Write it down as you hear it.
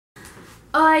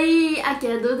Oi, aqui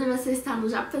é a Duda e você está no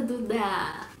Japa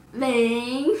Duda.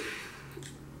 Bem,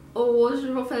 hoje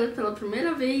eu vou fazer pela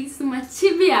primeira vez uma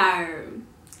TBR.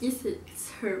 Isso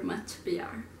é uma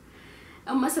TBR.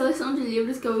 É uma seleção de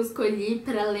livros que eu escolhi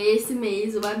para ler esse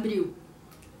mês, o abril.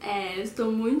 Eu estou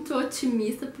muito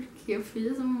otimista porque eu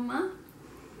fiz uma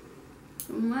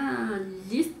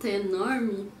lista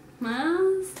enorme,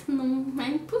 mas não é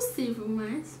impossível,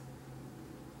 mas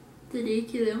teria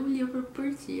que ler um livro por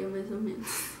dia, mais ou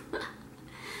menos.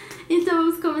 Então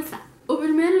vamos começar. O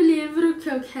primeiro livro que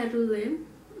eu quero ler,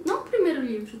 não o primeiro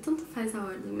livro, tanto faz a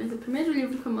ordem, mas o primeiro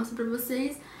livro que eu mostro pra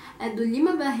vocês é do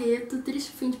Lima Barreto,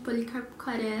 Triste Fim de Policarpo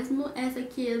Quaresmo. Essa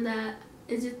aqui é da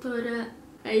editora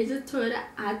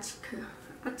Ática.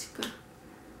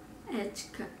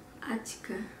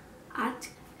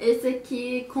 Esse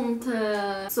aqui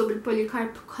conta sobre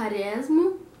Policarpo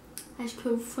Quaresmo. Acho que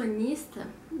é ufanista,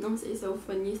 não sei se é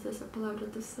ufanista, essa palavra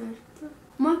tá certa.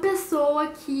 Uma pessoa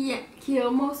que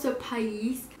ama o seu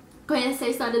país, conhece a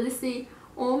história desse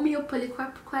homem, o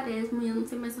Policarpo Quaresmo, e eu não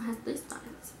sei mais o resto da história.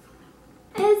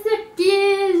 Esse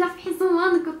aqui já faz um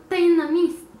ano que eu tenho na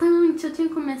minha estante, eu tinha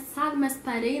começado, mas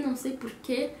parei, não sei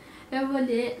porquê. Eu vou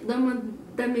ler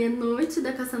da Meia-Noite,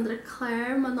 da Cassandra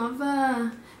Clare, uma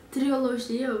nova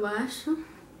trilogia, eu acho,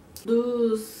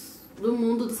 do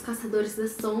mundo dos Caçadores da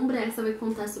Sombra. Essa vai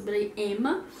contar sobre a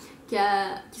Emma,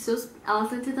 ela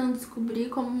tá tentando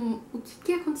descobrir o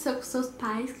que aconteceu com seus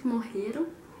pais que morreram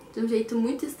de um jeito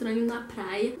muito estranho na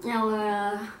praia.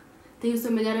 Ela tem o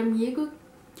seu melhor amigo,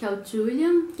 que é o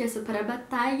Julian, que é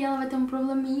separabata, e ela vai ter um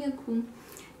probleminha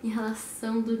em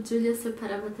relação do Julian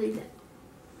separabata dela.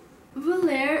 Vou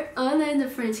ler Anna and the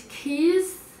French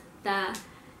Kiss, da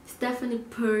Stephanie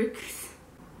Perkins,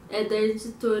 é da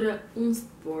editora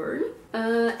Unsporn.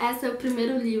 Esse é o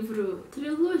primeiro livro,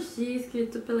 trilogia,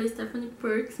 escrito pela Stephanie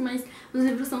Perkins, mas os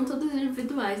livros são todos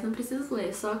individuais, não preciso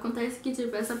ler. Só acontece que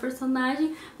tipo, essa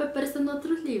personagem vai aparecer no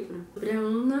outro livro. Sobre a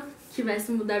Ana, que vai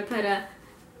se mudar para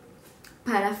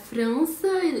a França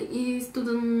e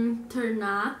estuda num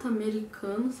internato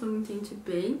americano, se eu me entendi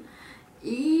bem.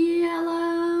 E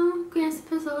ela conhece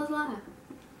pessoas lá.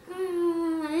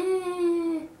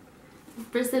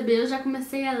 Percebeu, eu já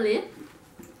comecei a ler.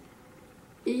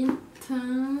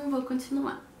 Então, vou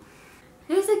continuar.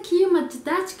 Esse aqui é uma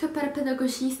didática para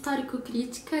pedagogia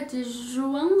histórico-crítica de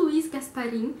João Luiz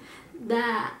Gasparim,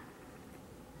 da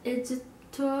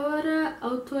editora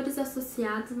Autores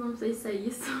Associados, não sei se é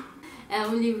isso. É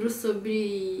um livro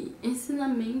sobre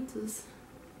ensinamentos,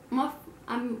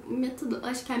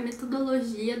 acho que é a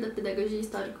metodologia da pedagogia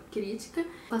histórico-crítica.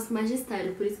 Faço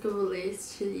magistério, por isso que eu vou ler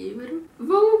este livro.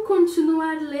 Vou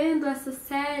continuar lendo essa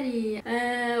série,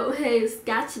 O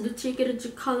Resgate do Tigre, de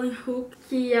Colin Hooke,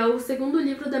 que é o segundo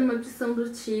livro da Maldição do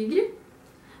Tigre.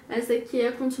 Essa aqui é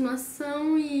a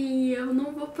continuação e eu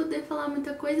não vou poder falar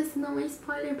muita coisa, senão é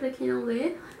spoiler pra quem não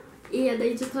lê. E é da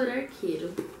editora Arqueiro.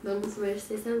 Vamos ver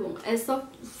se esse é bom. Só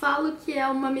falo que é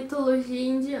uma mitologia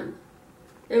indiana.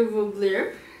 Eu vou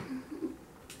ler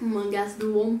mangás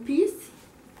do One Piece,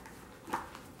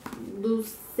 do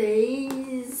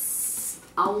 6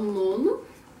 ao 9.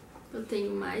 Eu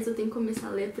tenho mais, eu tenho que começar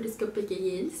a ler, por isso que eu peguei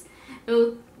eles.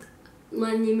 No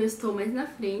anime eu estou mais na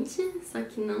frente, só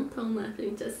que não tão na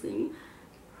frente assim.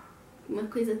 Uma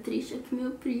coisa triste é que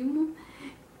meu primo,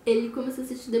 ele começou a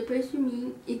assistir depois de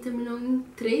mim e terminou em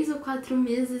 3 ou 4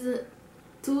 meses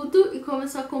tudo e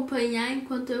começou a acompanhar,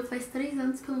 enquanto eu faz 3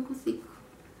 anos que eu não consigo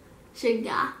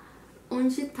chegar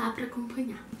onde tá pra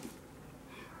acompanhar.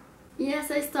 E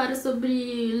essa história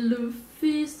sobre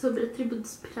Luffy, sobre a tribo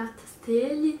dos piratas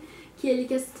dele, que ele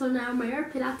quer se tornar o maior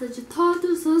pirata de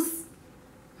todos os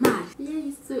mares. E é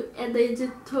isso, é da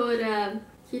editora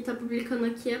que tá publicando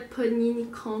aqui, a Panini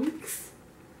Comics.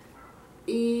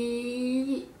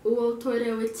 E o autor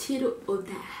é o Eiichiro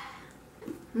Oda.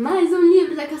 Mais um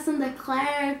livro da Cassandra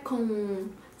Clare com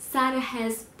Sarah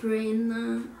Hess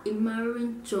Brennan e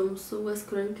Maureen Johnson, As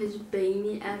Crônicas de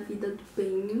Bane, é a vida do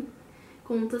Bane.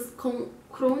 Contas com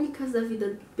crônicas da vida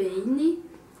do Bane.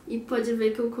 E pode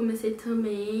ver que eu comecei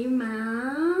também, mas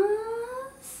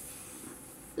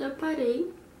eu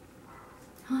parei.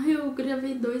 Ai, eu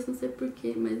gravei 2, não sei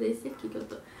porquê, mas é esse aqui que eu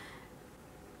tô.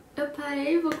 Eu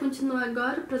parei, vou continuar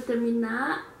agora pra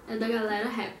terminar. É da Galera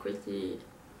Record.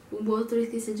 O outro eu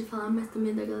esqueci de falar, mas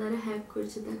também é da Galera Record,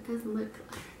 da Cassandra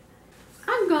Clare.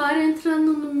 Agora,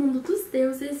 entrando no mundo dos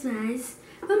deuses,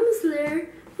 vamos ler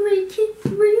Rick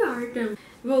Riordan.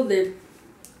 Vou ler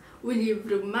o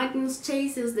livro Magnus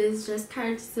Chase e os Deuses de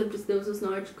Asgard, sobre os deuses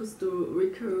nórdicos, do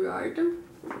Rick Riordan.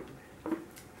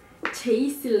 sei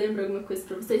se lembra alguma coisa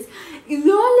pra vocês. E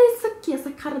olha isso aqui,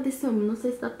 essa cara desse homem. Não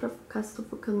sei se dá pra focar, se tô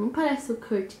focando. Não parece o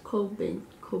Kurt Cobain.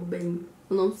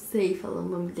 Eu não sei falar o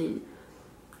nome dele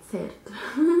certo.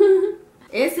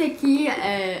 Esse aqui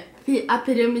é A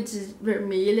Pirâmide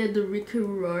Vermelha, do Rick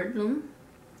Riordan,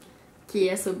 que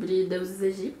é sobre deuses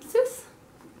egípcios,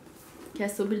 que é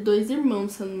sobre 2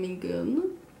 irmãos, se eu não me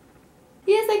engano.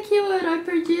 E esse aqui é o Herói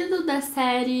Perdido, da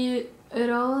série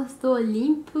Heróis do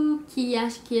Olimpo, que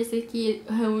acho que esse aqui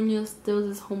reúne os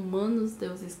deuses romanos,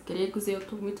 deuses gregos, e eu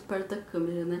tô muito perto da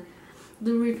câmera, né?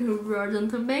 Do Rick Riordan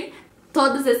também.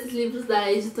 Todos esses livros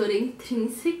da editora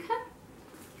Intrínseca.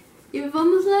 E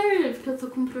vamos ler, porque eu tô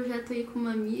com um projeto aí com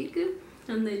uma amiga,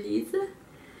 Annalisa,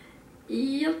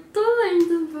 e eu tô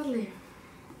lendo, vou ler.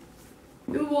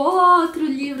 O outro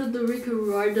livro do Rick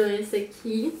Riordan é esse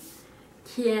aqui,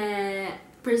 que é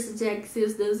Percy Jackson e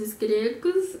os Deuses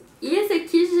Gregos. E esse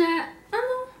aqui já...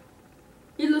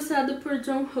 ilustrado por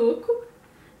John Rocco.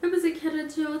 Eu pensei que era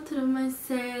de outra,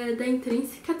 mas é da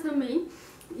Intrínseca também.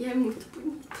 E é muito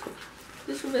bonito.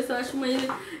 Deixa eu ver se eu acho uma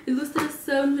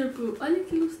ilustração, tipo... Olha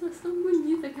que ilustração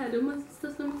bonita, cara. Uma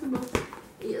ilustração muito boa.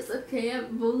 E eu só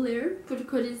vou ler por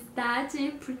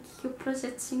curiosidade, porque o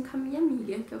projetinho com a minha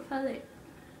amiga, que eu falei.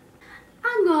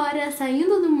 Agora,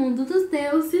 saindo do mundo dos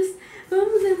deuses,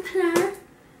 vamos entrar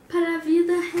para a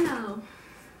vida real.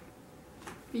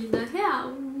 Vida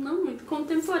real, não muito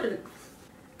contemporânea.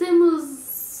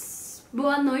 Temos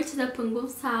Boa Noite, da Pan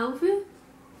Gonçalves,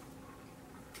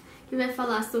 que vai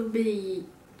falar sobre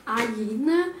a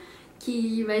Lina,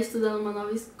 que vai estudar numa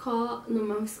nova escola,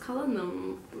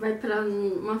 vai pra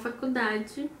uma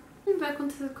faculdade e vai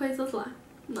acontecer coisas lá.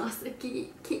 Nossa,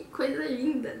 que coisa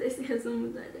linda desse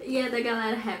resumo. E é da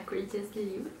Galera Record esse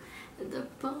livro. É da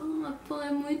Pan, a Pan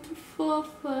é muito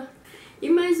fofa. E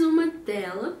mais uma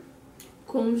dela,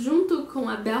 junto com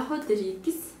a Bel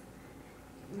Rodrigues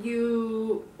e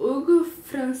o Hugo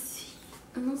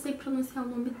eu não sei pronunciar o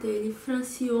nome dele,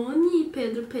 Francione e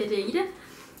Pedro Pereira,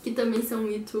 que também são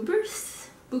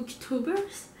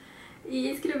booktubers, e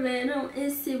escreveram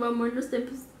O Amor nos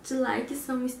Tempos de Like,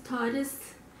 são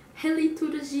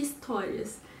releituras de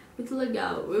histórias. Muito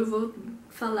legal. Eu vou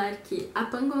falar que a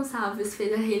Pan Gonçalves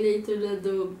fez a releitura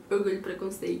do Orgulho e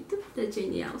Preconceito, da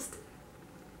Jane Austen,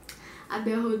 a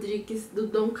Bel Rodrigues do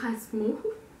Dom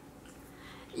Casmurro,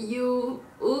 e o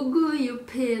Hugo e o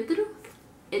Pedro,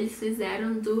 eles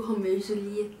fizeram do Romeu e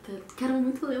Julieta. Quero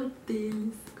muito ler o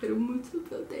deles.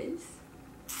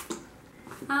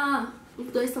 Os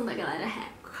dois são da Galera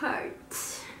Record.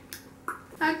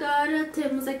 Agora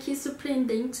temos aqui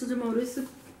Surpreendente, de Maurício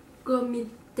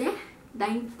Gomide, da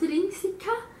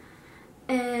Intrínseca.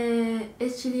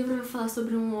 Este livro vai falar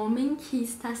sobre um homem que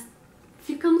está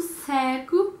ficando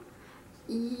cego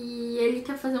e ele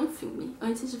quer fazer um filme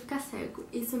antes de ficar cego.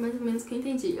 Isso é mais ou menos o que eu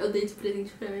entendi. Eu dei de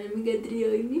presente pra minha amiga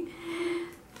Adriane.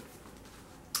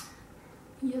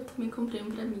 E eu também comprei um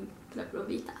pra mim, pra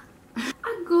aproveitar.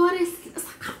 Agora,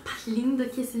 essa capa linda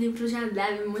que esse livro já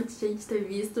deve um monte de gente ter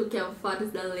visto, que é o Fora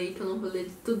da Lei, que eu não vou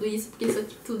ler tudo isso, porque isso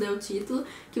aqui tudo é o título,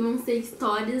 que vão ser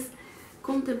histórias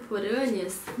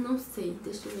contemporâneas. Não sei,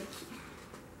 deixa eu ver aqui.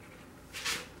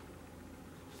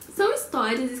 São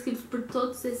histórias escritas por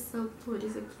todos esses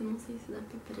autores aqui, não sei se dá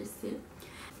pra aparecer.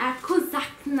 A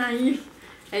Kozak Nair,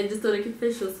 é a editora que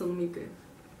fechou, se eu não me engano.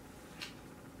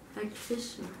 Aqui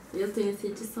fechou. Eu tenho essa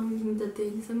edição linda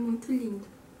deles, é muito linda.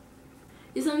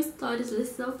 E são histórias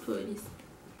desses autores.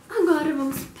 Agora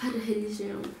vamos para a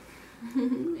religião.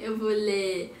 Eu vou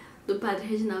ler do Padre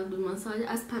Reginaldo Mansoli,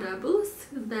 As Parábolas,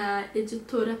 da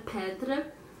editora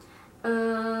Pedra.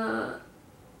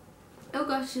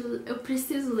 Eu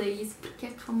preciso ler isso porque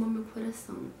acalma meu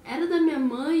coração. Era da minha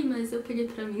mãe, mas eu peguei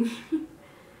pra mim.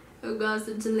 Eu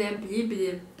gosto de ler a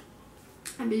Bíblia.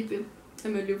 A Bíblia é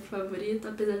meu livro favorito,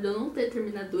 apesar de eu não ter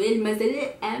terminado ele, mas ele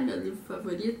é meu livro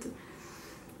favorito.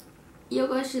 E eu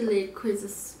gosto de ler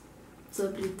coisas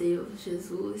sobre Deus,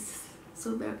 Jesus,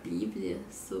 sobre a Bíblia,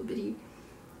 sobre...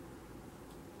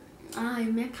 Ai,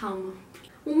 me acalma.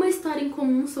 Uma história em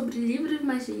comum sobre livros de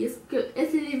magias, porque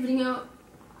esse livrinho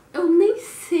eu nem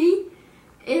sei.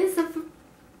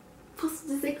 Posso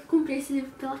dizer que eu comprei esse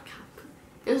livro pela capa.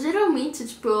 Eu geralmente,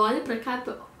 tipo, eu olho pra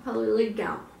capa e falo,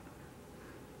 legal.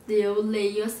 Eu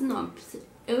leio a sinopse.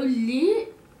 Eu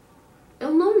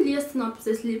não li a sinopse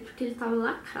desse livro porque ele tava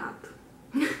lacrado.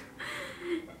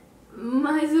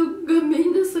 Mas eu gamei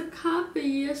nessa capa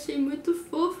e achei muito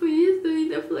fofo isso,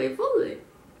 e eu falei, vou ler.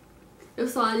 Eu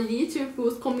só li, tipo,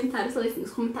 os comentários, falei assim,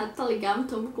 os comentários tá legal,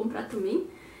 então eu vou comprar também.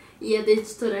 E é da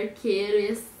editora Arqueiro,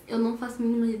 e eu não faço a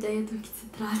mínima ideia do que se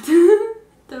trata.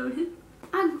 Então,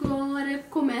 agora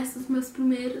começam os meus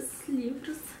primeiros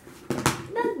livros.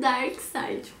 da Dark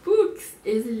Side Books.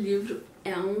 Esse livro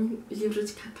é um livro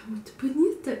de capa muito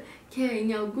bonita, que é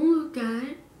Em Algum Lugar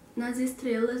nas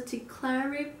Estrelas, de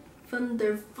Clary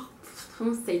Vandervoort.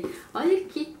 Não sei. Olha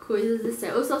que coisa do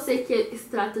céu. Eu só sei que se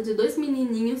trata de dois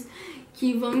menininhos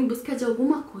que vão em busca de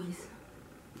alguma coisa.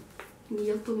 E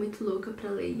eu tô muito louca pra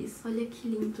ler isso. Olha que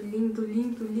lindo, lindo,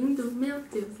 lindo, lindo. Meu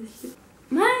Deus, esse livro.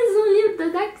 Mais um livro da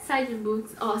Dark Side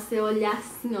Books. Ó, se eu olhar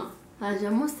assim, ó. Ah,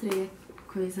 já mostrei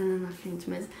a coisa na frente,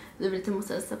 mas eu deveria ter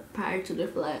mostrado essa parte do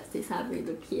falar, vocês sabem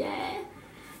do que é.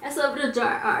 É sobre o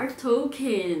J.R.R.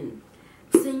 Tolkien,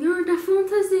 Senhor da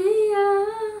Fantasia.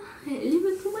 Ele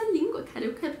inventou uma língua, cara.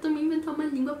 Eu quero também inventar uma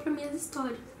língua para minhas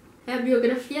histórias. É a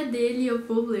biografia dele e eu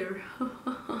vou ler.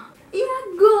 E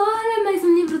agora mais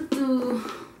um livro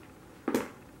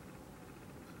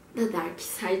da Dark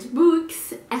Side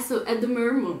Books. Essa é do meu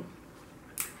irmão.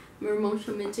 Meu irmão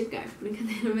chama Edgar.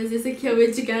 Brincadeira, mas esse aqui é o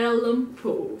Edgar Allan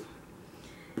Poe.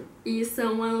 E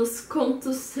são os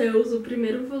contos seus, o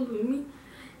primeiro volume.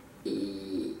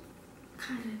 E...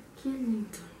 cara, que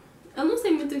lindo. Eu não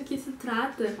sei muito do que se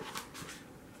trata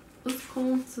os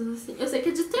contos, assim. Eu sei que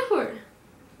é de terror.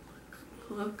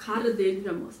 A cara dele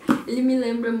já mostra. Ele me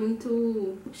lembra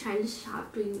muito Charlie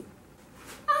Chaplin.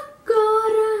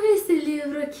 Agora, esse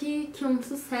livro aqui, que é um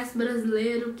sucesso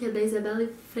brasileiro, que é da Isabela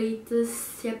Freitas,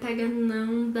 Se Apega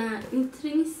Não, da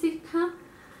Intrínseca.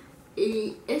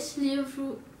 E este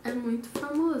livro é muito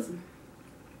famoso.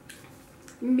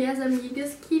 Minhas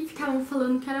amigas que ficavam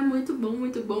falando que era muito bom,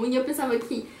 e eu pensava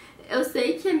que... eu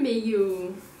sei que é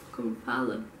meio... como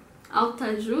fala?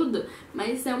 Autoajuda,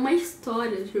 mas é uma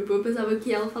história. Tipo, eu pensava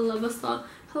que ela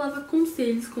falava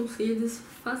conselhos,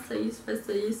 faça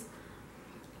isso.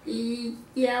 E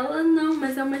ela não,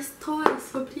 mas é uma história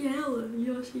sobre ela. E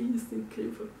eu achei isso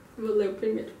incrível. Vou ler o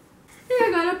primeiro. E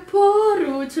agora, por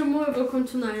último, eu vou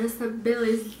continuar essa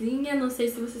belezinha. Não sei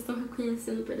se vocês estão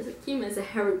reconhecendo por isso aqui, mas é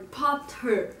Harry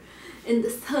Potter and the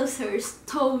Sorcerer's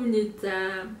Stone,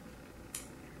 da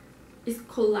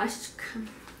Escolástica,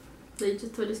 da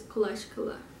editora Escolástica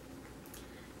lá.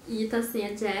 E tá sem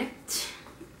a Jack.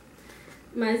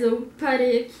 Mas eu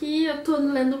parei aqui, eu tô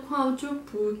lendo com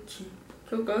audiobook.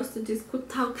 Que eu gosto de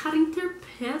escutar, o cara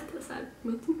interpreta, sabe?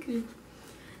 Muito incrível.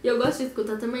 E eu gosto de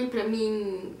escutar também pra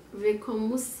mim ver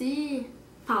como se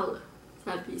fala,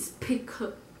 sabe? Speak.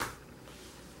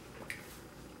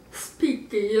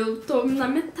 E eu tô na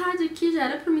metade aqui, já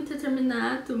era pra mim ter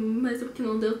terminado, mas porque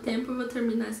não deu tempo eu vou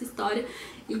terminar essa história.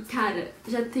 E cara,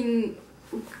 já tem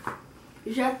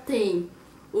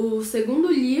o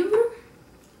segundo livro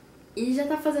e já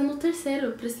tá fazendo o terceiro.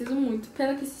 Eu preciso muito.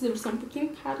 Pena que esses livros são um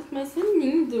pouquinho caros, mas é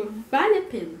lindo. Vale a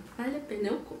pena,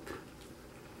 eu compro.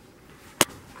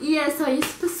 E é só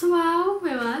isso, pessoal,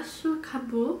 eu acho.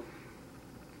 Acabou.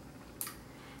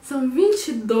 São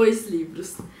 22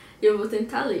 livros e eu vou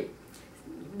tentar ler.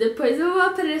 Depois eu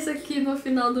apareço aqui no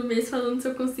final do mês falando se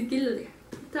eu conseguir ler.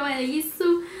 Então é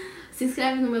isso. Se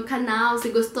inscreve no meu canal. Se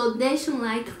gostou, deixa um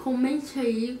like, comente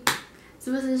aí se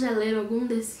vocês já leram algum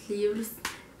desses livros.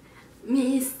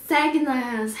 Me segue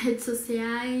nas redes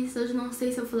sociais. Hoje não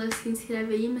sei se eu falar se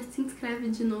inscreve aí, mas se inscreve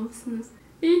de novo.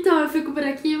 Então eu fico por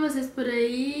aqui, vocês por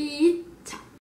aí.